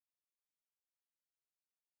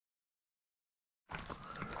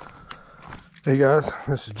Hey guys,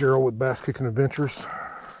 this is Gerald with Bass Kicking Adventures.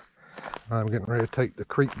 I'm getting ready to take the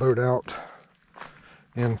creek boat out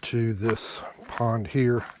into this pond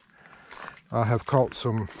here. I have caught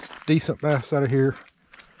some decent bass out of here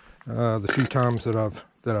the few times that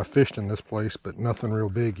I've fished in this place, but nothing real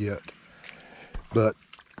big yet. But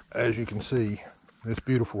as you can see, it's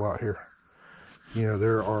beautiful out here. You know,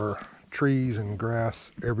 there are trees and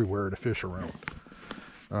grass everywhere to fish around.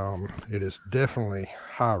 It is definitely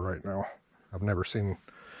high right now. I've never seen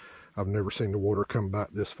the water come back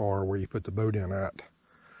this far where you put the boat in at.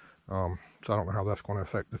 So I don't know how that's going to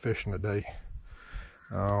affect the fishing today.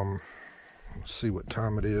 Let's see what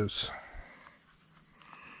time it is.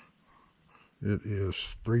 It is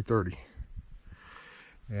 3:30,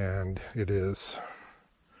 and it is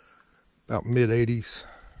about mid-80s,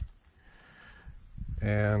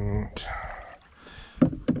 and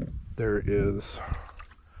there is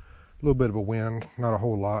a little bit of a wind, not a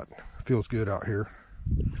whole lot. Feels good out here.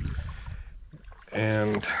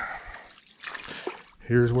 And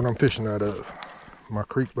here's what I'm fishing out of. My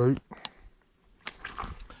creek boat,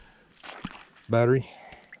 battery,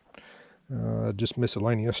 just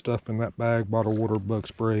miscellaneous stuff in that bag: bottled water, bug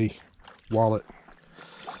spray, wallet,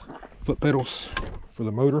 foot pedals for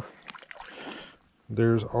the motor.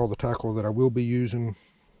 There's all the tackle that I will be using: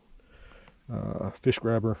 fish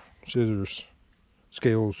grabber, scissors,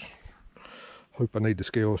 scales. Hope I need the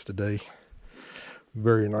scales today.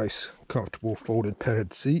 Very nice, comfortable, folded,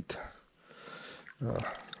 padded seat.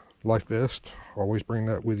 Life vest, always bring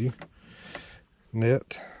that with you.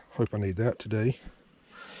 Net, hope I need that today.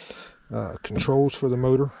 Controls for the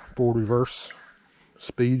motor: forward, reverse,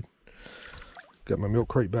 speed. Got my milk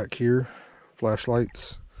crate back here.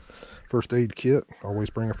 Flashlights, first aid kit, always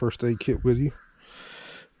bring a first aid kit with you.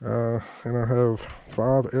 And I have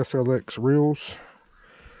 5 SLX reels.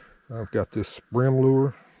 I've got this brim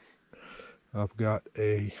lure. I've got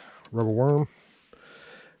a rubber worm,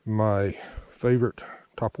 my favorite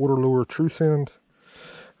topwater lure, True Send.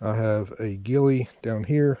 I have a gilly down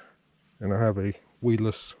here, and I have a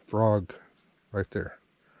weedless frog right there.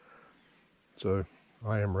 So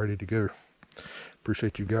I am ready to go.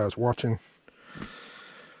 Appreciate you guys watching.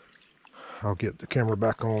 I'll get the camera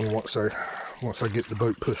back on once I get the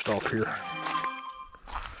boat pushed off here.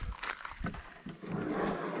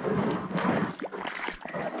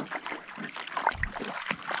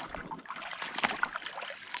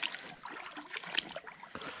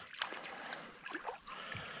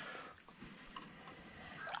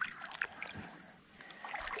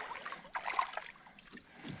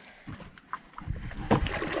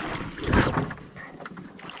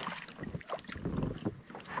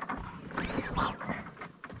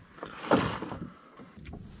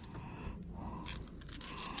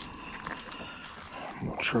 I'm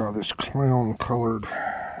gonna try this clown colored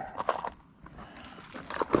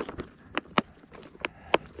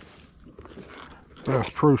Bass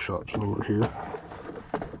Pro Shops lure here.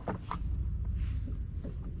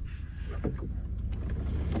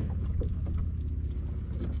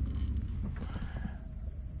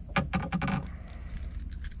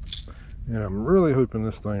 And I'm really hoping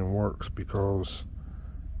this thing works because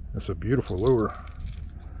it's a beautiful lure.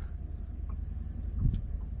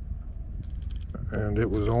 And it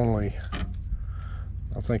was only,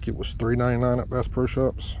 I think it was $3.99 at Bass Pro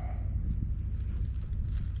Shops.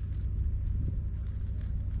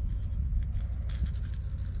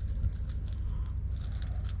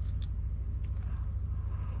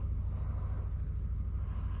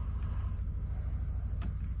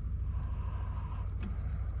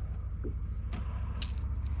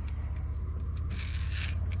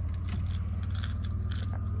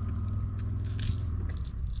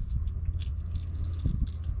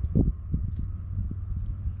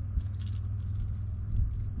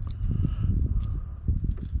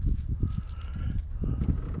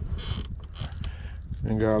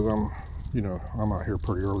 And guys, I'm out here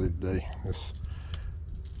pretty early today.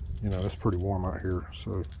 It's pretty warm out here.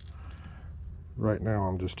 So right now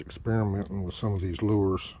I'm just experimenting with some of these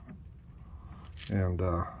lures. And,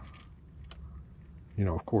 of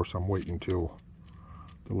course I'm waiting till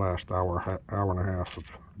the last hour and a half of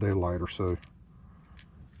daylight or so.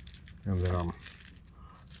 And then I'm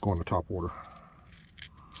going to top water.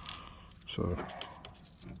 So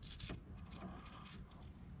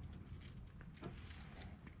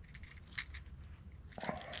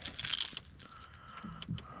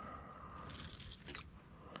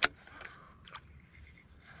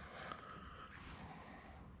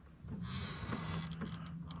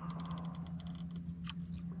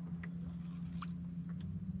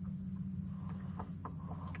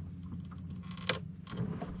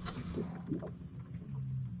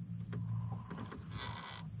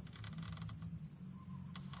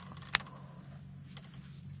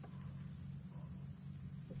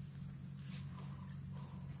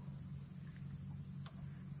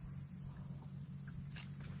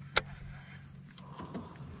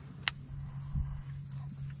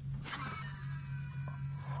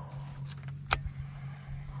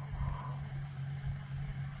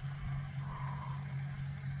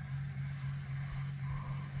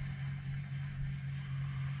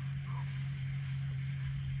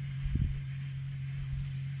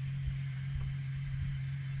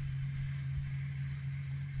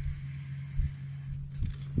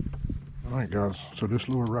Alright guys, so this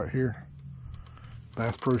lure right here,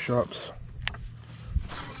 Bass Pro Shops,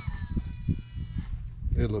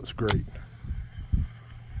 it looks great.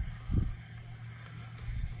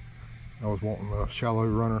 I was wanting a shallow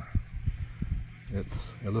runner. It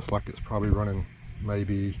looks like it's probably running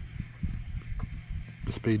maybe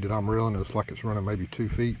the speed that I'm reeling. It looks like it's running maybe 2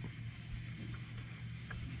 feet,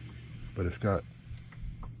 but it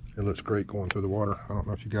looks great going through the water. I don't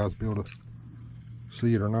know if you guys will be able to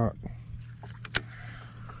see it or not.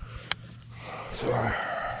 So,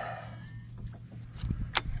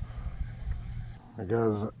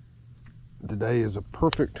 guys, today is a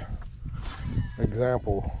perfect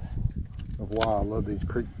example of why I love these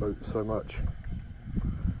creek boats so much.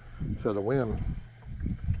 So the wind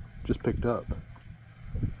just picked up.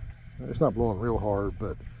 It's not blowing real hard,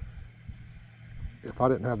 but if I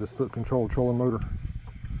didn't have this foot control trolling motor,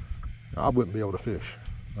 I wouldn't be able to fish.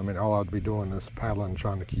 I mean, all I'd be doing is paddling,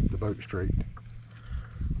 trying to keep the boat straight.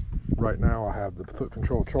 Right now I have the foot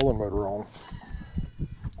control trolling motor on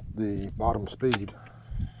the bottom speed,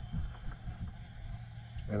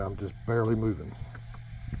 and I'm just barely moving.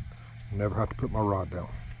 Never have to put my rod down.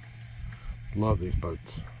 Love these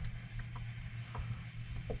boats.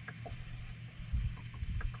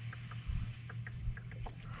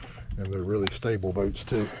 And they're really stable boats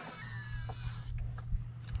too.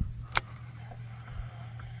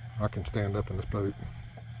 I can stand up in this boat,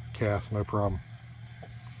 cast, no problem.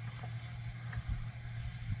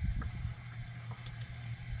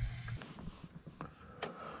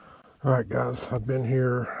 Alright guys, I've been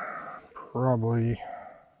here probably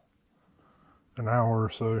an hour or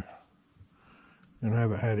so and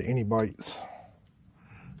haven't had any bites.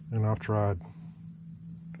 And I've tried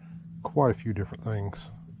quite a few different things.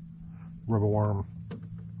 Rubber worm,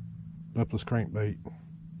 lipless crankbait,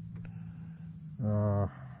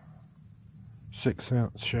 6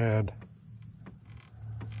 cents shad,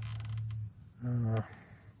 a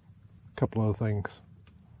couple other things,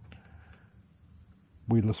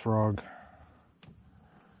 weedless frog.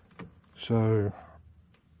 So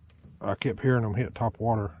I kept hearing them hit top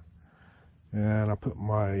water, and I put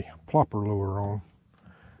my plopper lure on,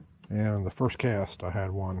 and the first cast I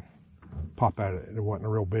had one pop at it. It wasn't a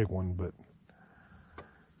real big one, but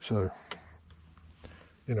so,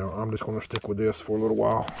 you know, I'm just going to stick with this for a little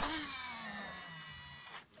while.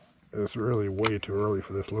 It's really way too early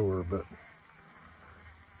for this lure, but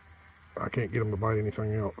I can't get them to bite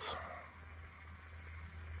anything else.